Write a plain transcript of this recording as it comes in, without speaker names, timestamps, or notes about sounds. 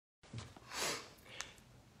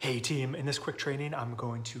Hey team, in this quick training, I'm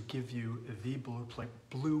going to give you the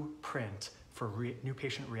blueprint for new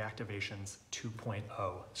patient reactivations 2.0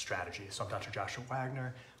 strategy. So I'm Dr. Joshua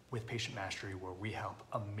Wagner with Patient Mastery, where we help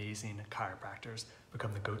amazing chiropractors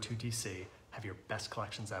become the go-to DC, have your best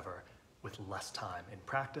collections ever with less time in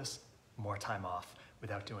practice, more time off,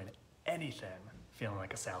 without doing anything feeling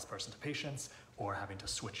like a salesperson to patients or having to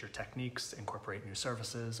switch your techniques, incorporate new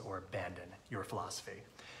services, or abandon your philosophy.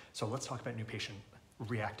 So let's talk about new patient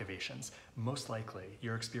reactivations. Most likely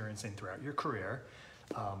you're experiencing throughout your career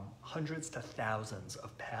hundreds to thousands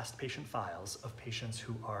of past patient files of patients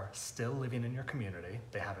who are still living in your community.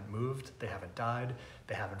 They haven't moved, they haven't died,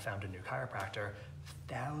 they haven't found a new chiropractor.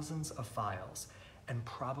 Thousands of files, and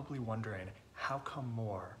probably wondering how come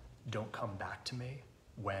more don't come back to me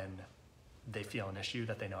when they feel an issue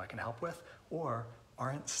that they know I can help with, or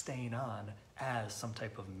aren't staying on as some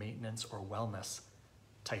type of maintenance or wellness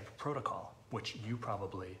type protocol, which you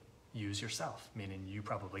probably use yourself, meaning you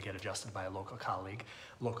probably get adjusted by a local colleague,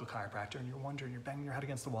 local chiropractor, and you're wondering, you're banging your head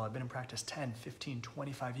against the wall. I've been in practice 10, 15,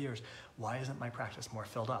 25 years. Why isn't my practice more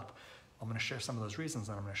filled up? I'm gonna share some of those reasons,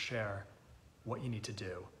 and I'm gonna share what you need to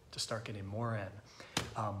do to start getting more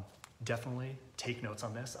in. Definitely take notes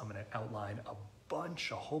on this. I'm gonna outline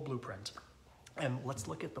a whole blueprint. And let's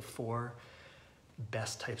look at the 4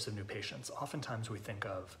 best types of new patients. Oftentimes we think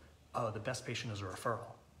of, oh, the best patient is a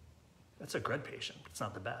referral. That's a good patient, but it's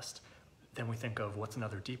not the best. Then we think of what's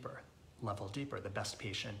another level deeper. The best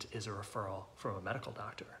patient is a referral from a medical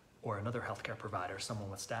doctor or another healthcare provider,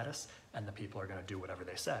 someone with status, and the people are gonna do whatever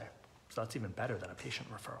they say. So that's even better than a patient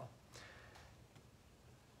referral.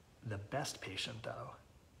 The best patient, though,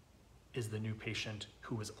 is the new patient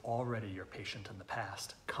who was already your patient in the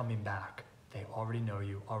past, coming back. They already know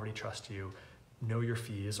you, already trust you, know your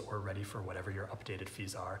fees, or ready for whatever your updated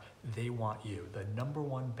fees are. They want you. The number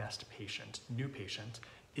one best patient, new patient,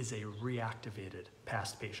 is a reactivated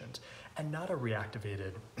past patient. And not a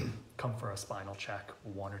reactivated, come for a spinal check,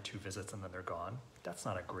 1 or 2 visits, and then they're gone. That's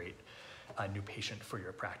not a great new patient for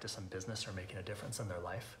your practice and business or making a difference in their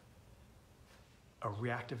life. A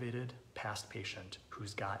reactivated past patient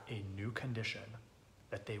who's got a new condition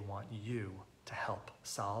that they want you to help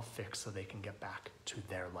solve, fix, so they can get back to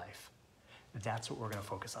their life. That's what we're gonna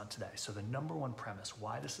focus on today. So the number one premise,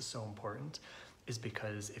 why this is so important, is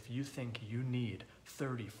because if you think you need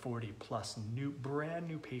 30, 40 plus brand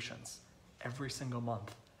new patients every single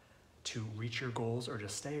month to reach your goals or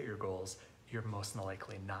just stay at your goals, you're most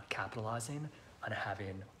likely not capitalizing on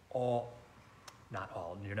having not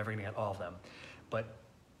all, you're never gonna get all of them, but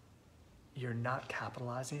you're not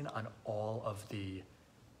capitalizing on all of the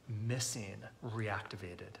missing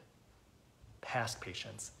reactivated past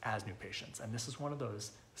patients as new patients. And this is one of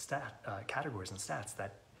those categories and stats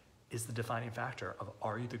that is the defining factor of,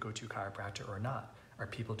 are you the go-to chiropractor or not? Are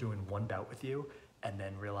people doing one bout with you and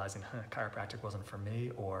then realizing, chiropractic wasn't for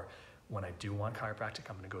me, or when I do want chiropractic,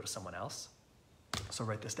 I'm gonna go to someone else? So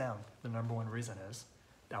write this down. The number one reason is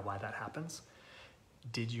that why that happens.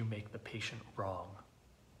 Did you make the patient wrong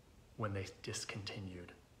when they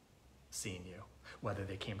discontinued seeing you? Whether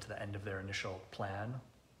they came to the end of their initial plan,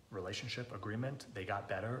 relationship, agreement, they got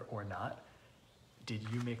better or not, did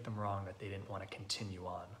you make them wrong that they didn't want to continue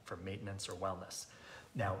on for maintenance or wellness?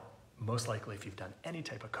 Now, most likely if you've done any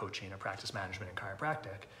type of coaching or practice management in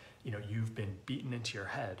chiropractic, you've been beaten into your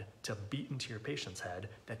head to beat into your patient's head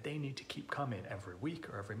that they need to keep coming every week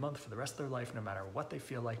or every month for the rest of their life, no matter what they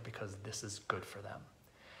feel like, because this is good for them.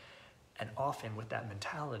 And often with that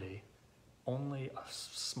mentality, only a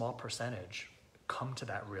small percentage come to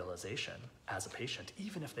that realization as a patient,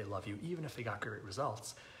 even if they love you, even if they got great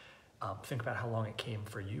results. Think about how long it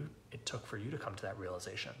took for you to come to that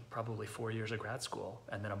realization. Probably 4 years of grad school,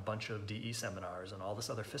 and then a bunch of DE seminars and all this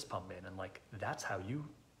other fist pumping, and that's how you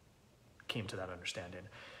came to that understanding.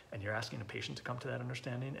 And you're asking a patient to come to that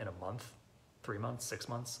understanding in a month, 3 months, 6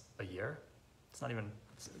 months, a year? It's not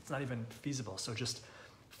even feasible. So just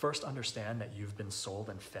first understand that you've been sold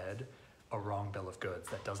and fed a wrong bill of goods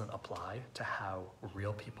that doesn't apply to how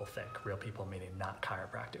real people think. Real people meaning not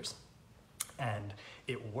chiropractors. And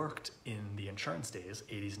it worked in the insurance days,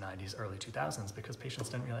 80s, 90s, early 2000s, because patients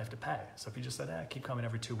didn't really have to pay. So if you just said, keep coming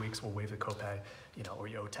every 2 weeks, we'll waive the copay, or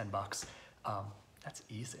you owe $10, that's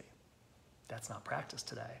easy. That's not practice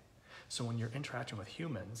today. So when you're interacting with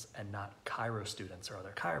humans and not chiro students or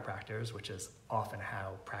other chiropractors, which is often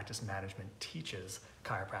how practice management teaches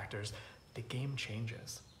chiropractors, the game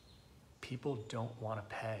changes. People don't want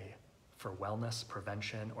to pay for wellness,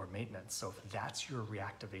 prevention, or maintenance. So if that's your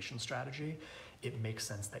reactivation strategy, it makes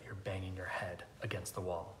sense that you're banging your head against the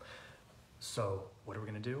wall. So what are we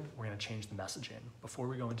gonna do? We're gonna change the messaging. Before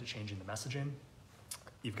we go into changing the messaging,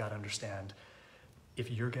 You've got to understand,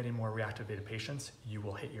 if you're getting more reactivated patients, you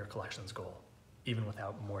will hit your collections goal, even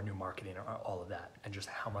without more new marketing or all of that, and just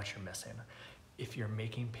how much you're missing. If you're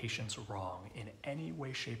making patients wrong in any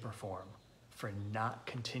way, shape, or form for not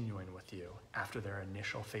continuing with you after their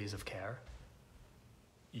initial phase of care,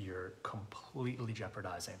 you're completely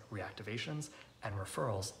jeopardizing reactivations and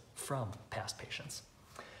referrals from past patients.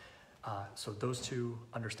 So those two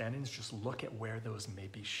understandings, just look at where those may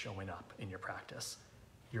be showing up in your practice.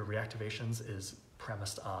 Your reactivations is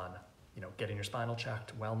premised on, getting your spinal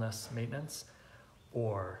checked, wellness, maintenance,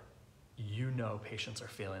 or patients are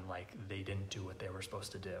feeling like they didn't do what they were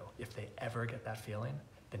supposed to do. If they ever get that feeling,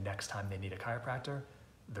 the next time they need a chiropractor,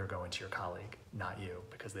 they're going to your colleague, not you,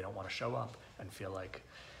 because they don't want to show up and feel like,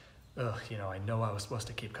 I know I was supposed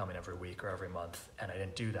to keep coming every week or every month and I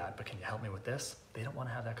didn't do that, but can you help me with this? They don't want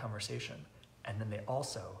to have that conversation. And then they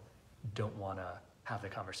also don't want to have the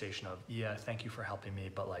conversation of, yeah, thank you for helping me,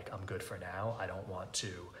 but I'm good for now. I don't want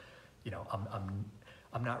to,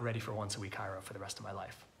 I'm not ready for once a week chiro for the rest of my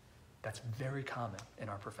life. That's very common in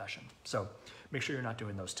our profession. So make sure you're not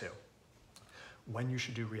doing those two. When you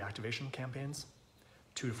should do reactivation campaigns,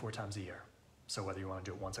 2 to 4 times a year. So whether you want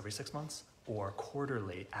to do it once every 6 months or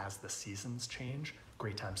quarterly as the seasons change,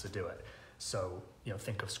 great times to do it. So,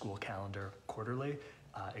 think of school calendar quarterly,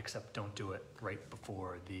 except don't do it right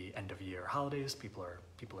before the end of year holidays. People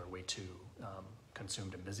are way too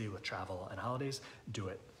consumed and busy with travel and holidays. Do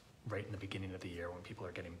it right in the beginning of the year when people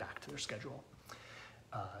are getting back to their schedule.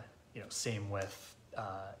 Same with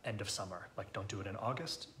end of summer. Don't do it in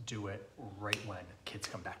August, do it right when kids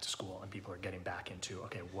come back to school and people are getting back into,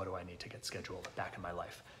 okay, what do I need to get scheduled back in my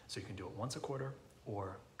life? So you can do it once a quarter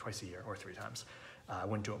or twice a year or 3 times. I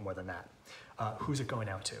wouldn't do it more than that. Who's it going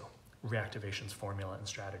out to? Reactivations formula and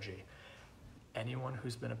strategy. Anyone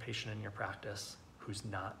who's been a patient in your practice who's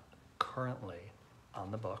not currently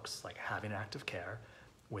on the books, having active care,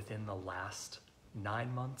 within the last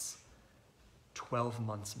 9 months, 12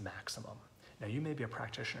 months maximum. Now, you may be a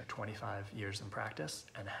practitioner 25 years in practice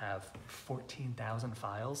and have 14,000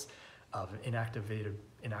 files of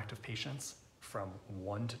inactive patients from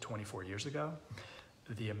 1 to 24 years ago.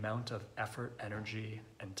 The amount of effort, energy,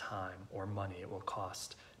 and time or money it will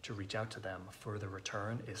cost to reach out to them for the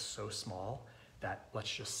return is so small that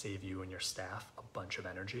let's just save you and your staff a bunch of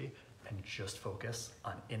energy and just focus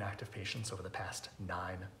on inactive patients over the past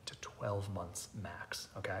 9 to 12 months max,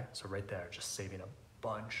 okay? So right there, just saving a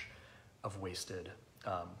bunch of wasted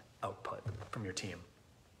output from your team.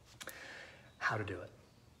 How to do it?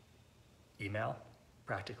 Email,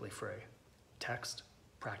 practically free. Text,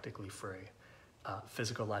 practically free.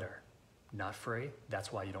 Physical letter, not free.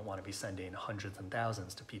 That's why you don't want to be sending hundreds and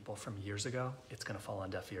thousands to people from years ago. It's going to fall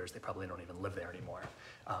on deaf ears. They probably don't even live there anymore.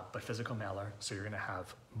 But physical mailer, so you're going to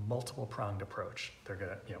have multiple pronged approach. They're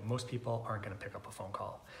going to, most people aren't going to pick up a phone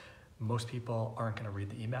call. Most people aren't going to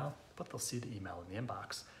read the email, but they'll see the email in the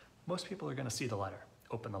inbox. Most people are going to see the letter,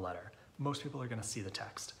 open the letter. Most people are going to see the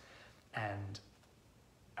text. And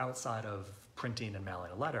outside of printing and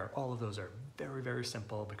mailing a letter, all of those are very, very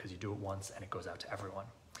simple because you do it once and it goes out to everyone.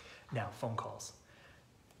 Now, phone calls.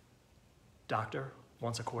 Doctor,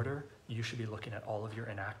 once a quarter, you should be looking at all of your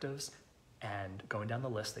inactives and going down the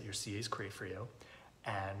list that your CAs create for you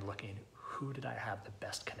and looking, who did I have the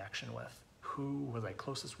best connection with? Who was I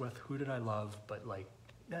closest with? Who did I love? But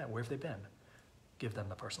where have they been? Give them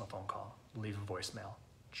the personal phone call, leave a voicemail,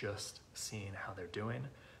 just seeing how they're doing,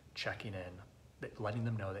 checking in, letting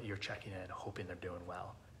them know that you're checking in, hoping they're doing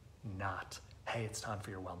well. Not, hey, it's time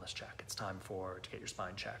for your wellness check. It's time to get your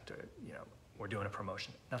spine checked, or we're doing a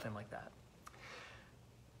promotion. Nothing like that.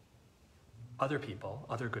 Other people,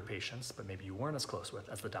 other good patients, but maybe you weren't as close with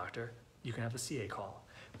as the doctor, you can have the CA call.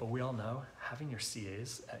 But we all know having your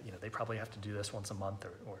CAs, they probably have to do this once a month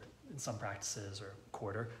or in some practices or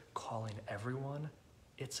quarter, calling everyone,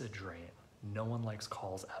 it's a drain. No one likes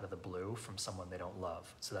calls out of the blue from someone they don't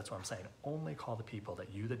love. So that's what I'm saying. Only call the people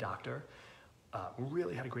that you, the doctor,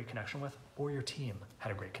 really had a great connection with, or your team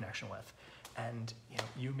had a great connection with. And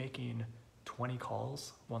you making 20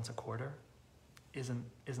 calls once a quarter isn't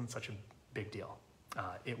such a big deal.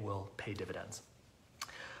 It will pay dividends.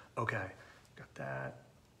 Okay, got that.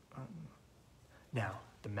 Now,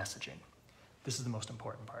 the messaging. This is the most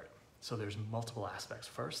important part. So there's multiple aspects.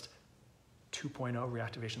 First, 2.0,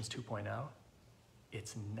 Reactivations 2.0,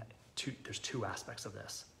 there's 2 aspects of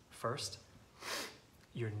this. First,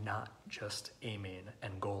 you're not just aiming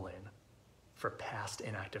and goaling for past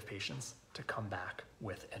inactive patients to come back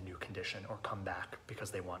with a new condition or come back because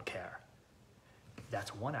they want care.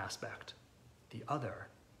 That's one aspect. The other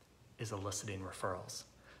is eliciting referrals.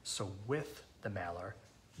 So with the mailer,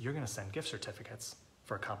 you're going to send gift certificates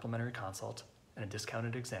for a complimentary consult and a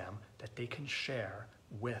discounted exam that they can share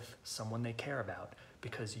with someone they care about,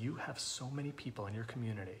 because you have so many people in your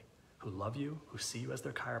community who love you, who see you as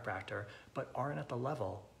their chiropractor, but aren't at the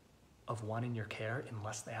level of wanting your care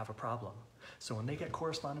unless they have a problem. So when they get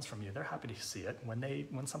correspondence from you, they're happy to see it.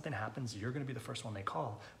 When something happens, you're gonna be the first one they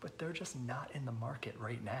call, but they're just not in the market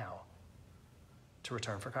right now to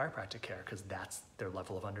return for chiropractic care, because that's their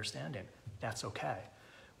level of understanding. That's okay.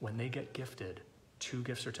 When they get gifted 2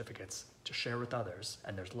 gift certificates to share with others,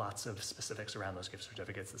 and there's lots of specifics around those gift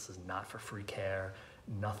certificates. This is not for free care,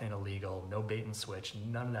 nothing illegal, no bait and switch,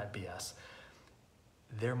 none of that BS.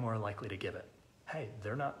 They're more likely to give it. Hey,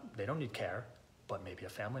 they don't need care, but maybe a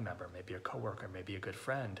family member, maybe a coworker, maybe a good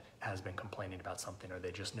friend has been complaining about something, or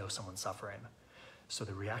they just know someone's suffering. So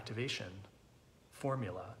the reactivation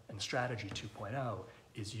formula and strategy 2.0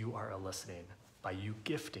 is you are eliciting, by you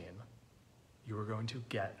gifting, you are going to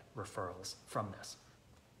get referrals from this.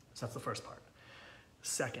 So that's the first part.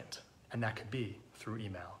 Second, and that could be through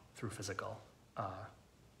email, through physical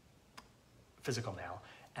mail,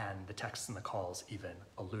 and the texts and the calls even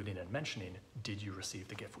alluding and mentioning, did you receive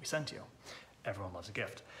the gift we sent you? Everyone loves a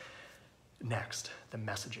gift. Next, the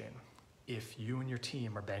messaging. If you and your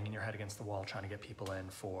team are banging your head against the wall trying to get people in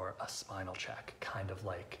for a spinal check, kind of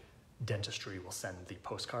like dentistry will send the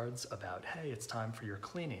postcards about, hey, it's time for your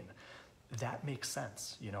cleaning, that makes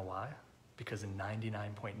sense. You know why? Because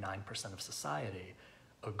 99.9% of society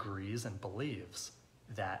agrees and believes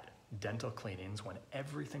that dental cleanings, when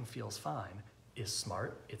everything feels fine, is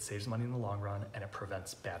smart, it saves money in the long run, and it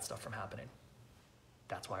prevents bad stuff from happening.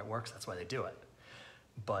 That's why it works, that's why they do it.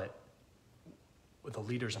 But the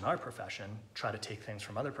leaders in our profession try to take things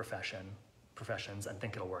from other professions and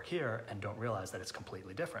think it'll work here, and don't realize that it's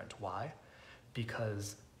completely different. Why?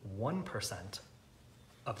 Because 1%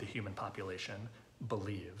 of the human population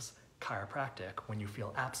believes chiropractic, when you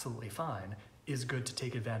feel absolutely fine, is good to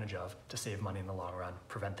take advantage of to save money in the long run,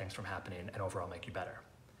 prevent things from happening, and overall make you better.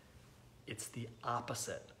 It's the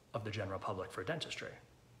opposite of the general public for dentistry,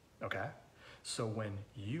 okay? So when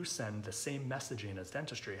you send the same messaging as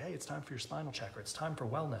dentistry, hey, it's time for your spinal check, or it's time for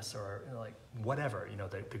wellness, or like whatever,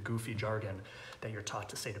 the goofy jargon that you're taught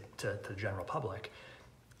to say to the general public,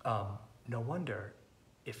 no wonder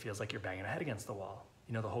it feels like you're banging your head against the wall.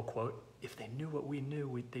 You know the whole quote, if they knew what we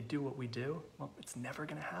knew, they'd do what we do? Well, it's never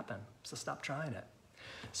gonna happen, so stop trying it.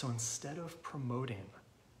 So instead of promoting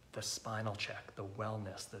the spinal check, the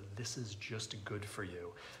wellness, the this is just good for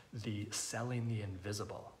you, the selling the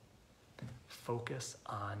invisible, focus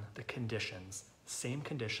on the conditions, same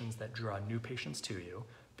conditions that draw new patients to you,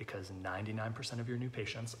 because 99% of your new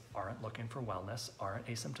patients aren't looking for wellness, aren't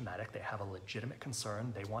asymptomatic, they have a legitimate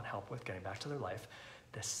concern they want help with getting back to their life.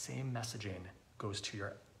 The same messaging goes to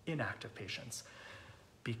your inactive patients,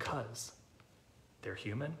 because they're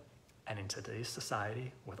human, and in today's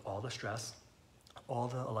society, with all the stress, all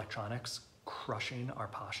the electronics crushing our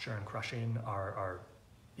posture and crushing our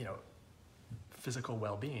physical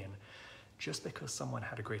well-being, just because someone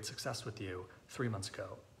had a great success with you 3 months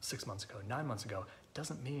ago, 6 months ago, 9 months ago,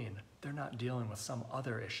 doesn't mean they're not dealing with some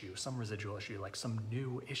other issue, some residual issue, like some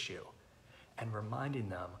new issue. And reminding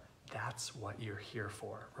them that's what you're here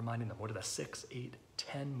for. Reminding them, what are the 6, 8,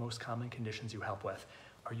 10 most common conditions you help with?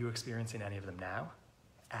 Are you experiencing any of them now?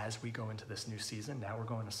 As we go into this new season, now we're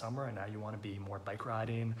going to summer, and now you want to be more bike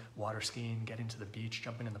riding, water skiing, getting to the beach,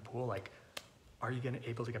 jumping in the pool. Like, are you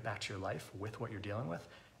able to get back to your life with what you're dealing with?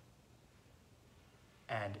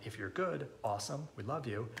 And if you're good, awesome, we love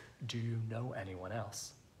you. Do you know anyone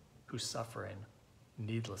else who's suffering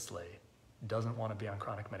needlessly, doesn't want to be on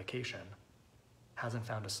chronic medication, hasn't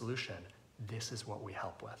found a solution? This is what we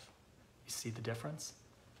help with. You see the difference?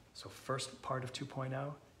 So first part of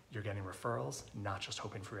 2.0, you're getting referrals, not just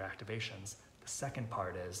hoping for reactivations. The second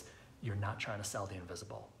part is you're not trying to sell the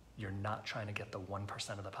invisible. You're not trying to get the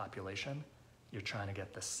 1% of the population. You're trying to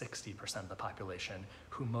get the 60% of the population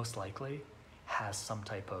who most likely has some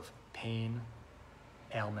type of pain,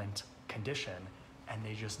 ailment, condition, and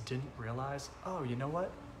they just didn't realize, oh, you know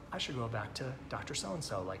what? I should go back to Dr.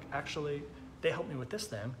 So-and-so. Like, actually, they helped me with this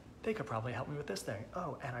thing. They could probably help me with this thing.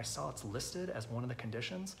 Oh, and I saw it's listed as one of the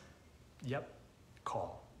conditions. Yep,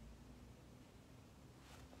 call.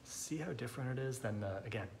 See how different it is than the,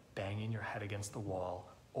 again, banging your head against the wall,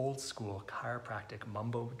 old school chiropractic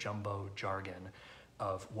mumbo jumbo jargon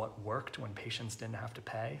of what worked when patients didn't have to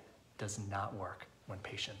pay does not work when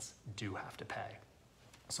patients do have to pay.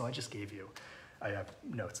 So I just gave you, I have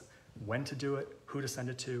notes, when to do it, who to send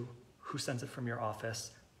it to, who sends it from your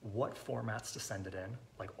office, what formats to send it in,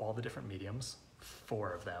 like all the different mediums,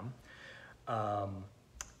 4 of them.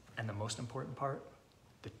 And the most important part,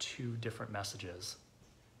 the 2 different messages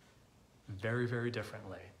very, very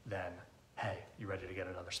differently than, hey, you ready to get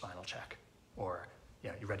another spinal check? Or,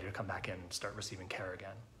 yeah, you ready to come back in and start receiving care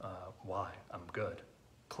again? Why? I'm good.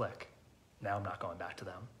 Click. Now I'm not going back to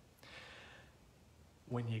them.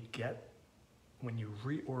 When you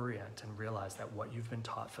reorient and realize that what you've been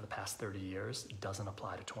taught for the past 30 years doesn't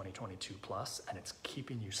apply to 2022 plus, and it's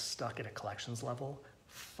keeping you stuck at a collections level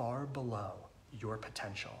far below your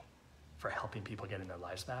potential for helping people getting their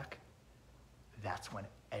lives back, that's when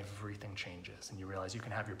everything changes. And you realize you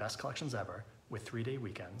can have your best collections ever with 3-day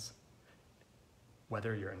weekends,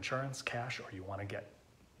 whether you're insurance, cash, or you want to get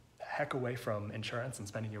the heck away from insurance and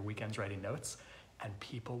spending your weekends writing notes, and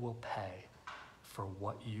people will pay for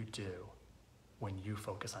what you do when you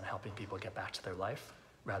focus on helping people get back to their life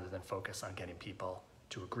rather than focus on getting people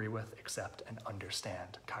to agree with, accept, and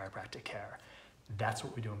understand chiropractic care. That's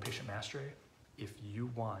what we do in Patient Mastery. If you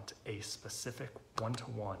want a specific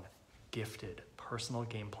one-to-one gifted personal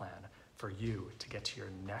game plan for you to get to your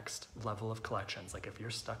next level of collections, like if you're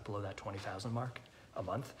stuck below that 20,000 mark a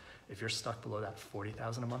month, if you're stuck below that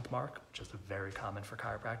 40,000 a month mark, which is very common for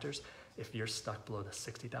chiropractors, if you're stuck below the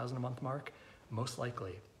 60,000 a month mark, most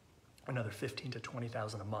likely another 15 to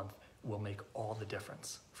 20,000 a month will make all the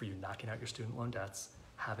difference for you knocking out your student loan debts,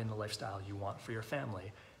 having the lifestyle you want for your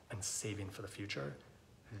family, and saving for the future.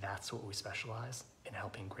 That's what we specialize in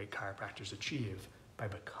helping great chiropractors achieve by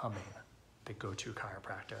becoming the go-to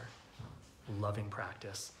chiropractor, loving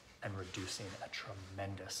practice, and reducing a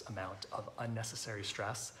tremendous amount of unnecessary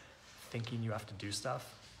stress, thinking you have to do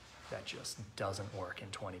stuff that just doesn't work in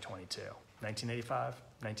 2022. 1985,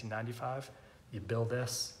 1995, you bill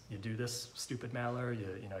this, you do this stupid mailer, you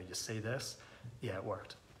say this, yeah, it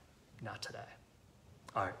worked. Not today.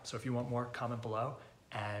 All right, so if you want more, comment below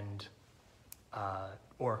and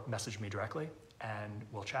or message me directly and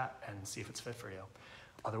we'll chat and see if it's fit for you.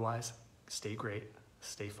 Otherwise, stay great,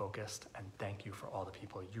 stay focused, and thank you for all the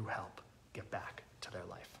people you help get back